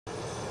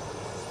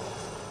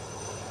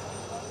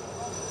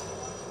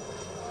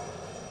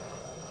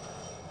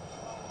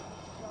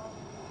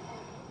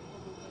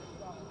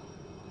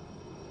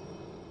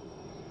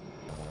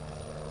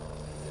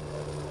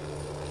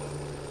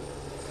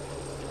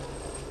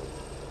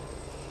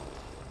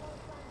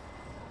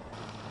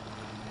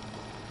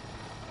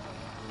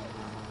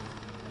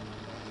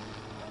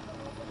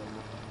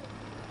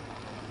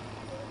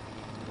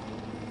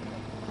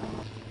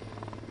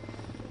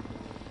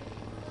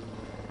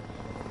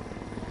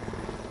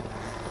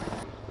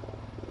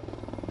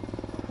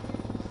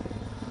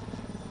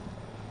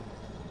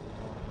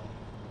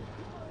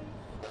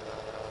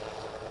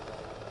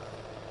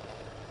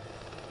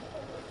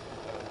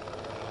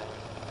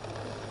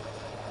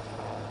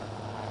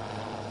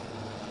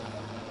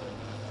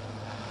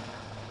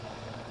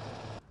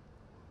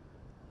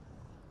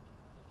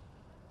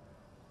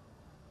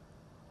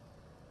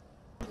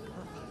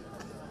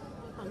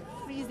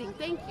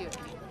Thank you.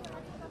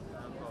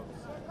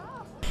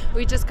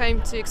 We just came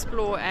to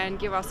explore and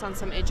give our son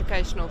some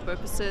educational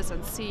purposes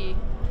and see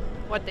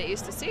what there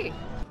is to see.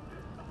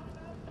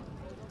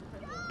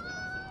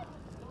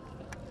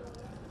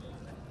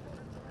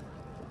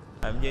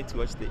 I'm here to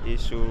watch the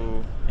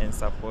airshow and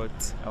support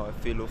our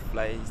fellow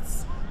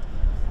flights,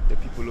 the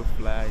people who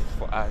fly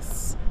for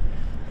us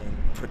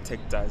and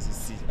protect us. You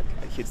see,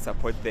 I'm here to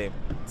support them,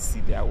 see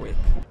their work.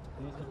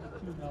 There's a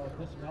platoon now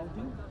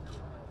dismounting.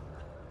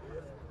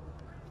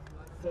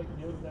 Take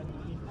note that we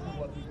need to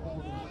what we call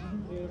the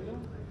zoom area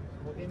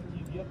for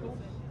empty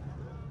vehicles.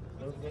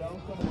 The ground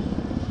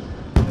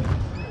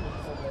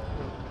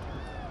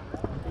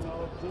we now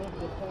observe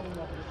the forming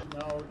of this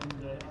now in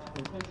the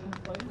exploitation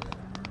phase.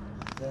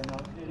 They're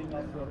now clearing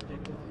up the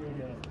objective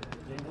area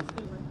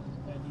demonstration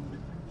and in the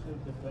future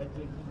the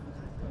budget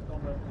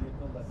combat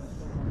vehicle that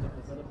is still under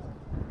development.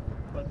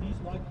 But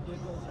these light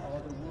vehicles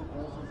are the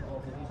workhorses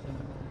of the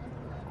SOUNDBITE.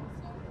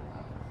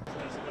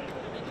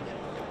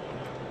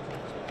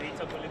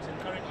 Data collection.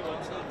 Currently,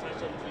 what's the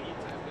touch on to it?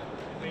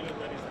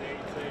 Payload that is there.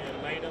 It's a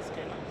LiDAR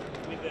scanner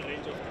with a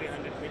range of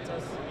 300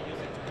 meters. We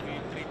use it to create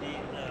 3D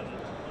on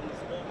the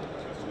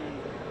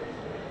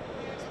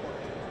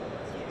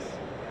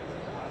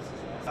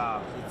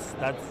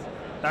spot.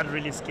 That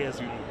really scares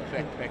me.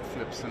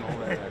 Backflips and all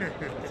that.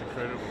 It's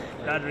incredible.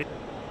 That really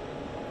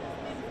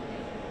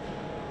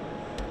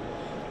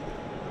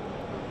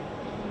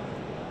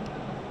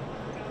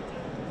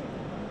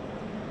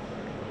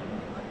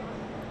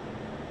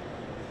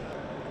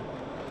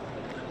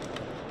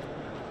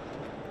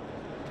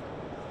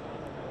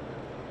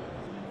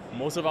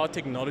most of our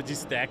technology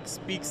stack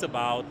speaks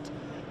about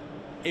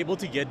able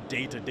to get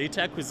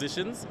data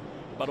acquisitions,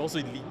 but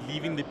also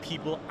leaving the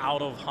people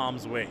out of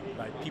harm's way,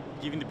 right?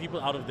 Giving the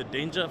people out of the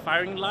danger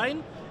firing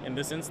line in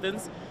this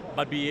instance,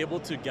 but be able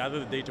to gather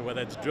the data,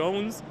 whether it's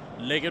drones,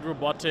 legged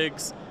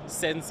robotics,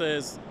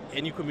 sensors,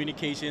 any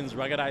communications,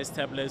 ruggedized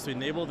tablets, to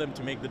enable them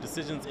to make the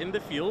decisions in the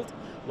field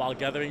while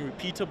gathering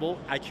repeatable,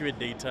 accurate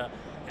data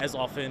as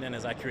often and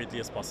as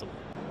accurately as possible.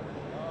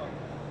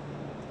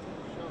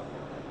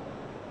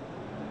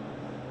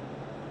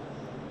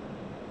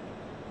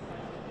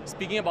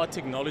 Speaking about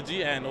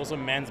technology and also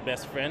man's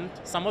best friend,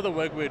 some of the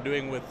work we're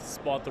doing with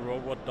Spot the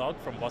Robot Dog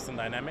from Boston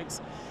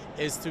Dynamics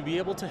is to be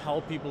able to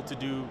help people to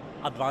do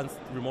advanced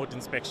remote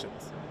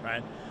inspections,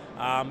 right?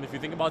 If you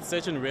think about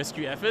search and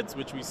rescue efforts,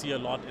 which we see a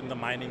lot in the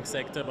mining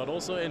sector, but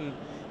also in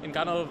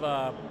kind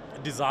of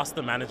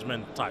disaster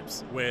management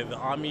types, where the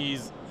army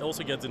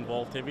also gets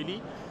involved heavily,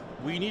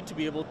 we need to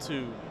be able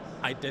to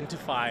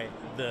identify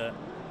the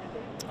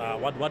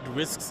what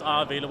risks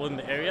are available in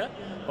the area,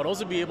 but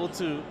also be able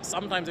to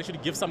sometimes actually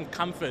give some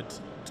comfort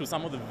to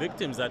some of the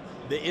victims that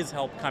there is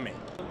help coming.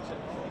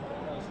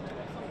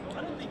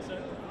 I don't think so.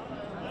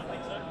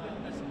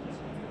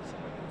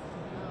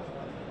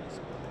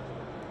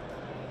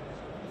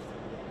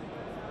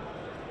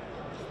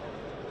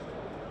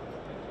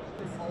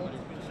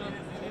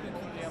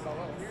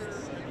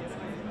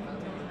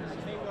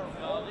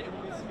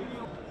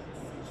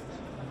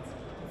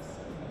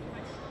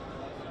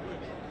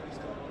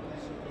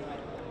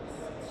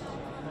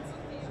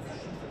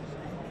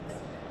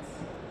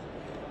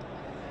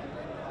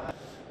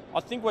 I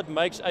think what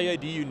makes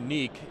AAD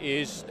unique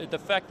is the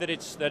fact that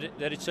it's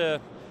a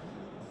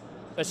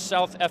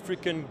South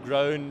African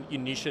grown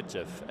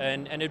initiative,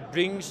 and it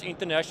brings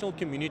international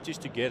communities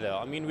together.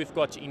 I mean, we've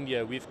got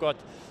India, we've got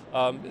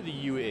the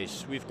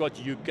US, we've got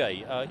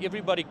UK.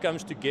 Everybody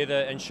comes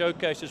together and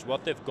showcases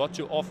what they've got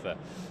to offer,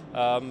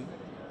 and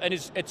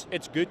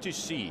it's good to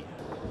see.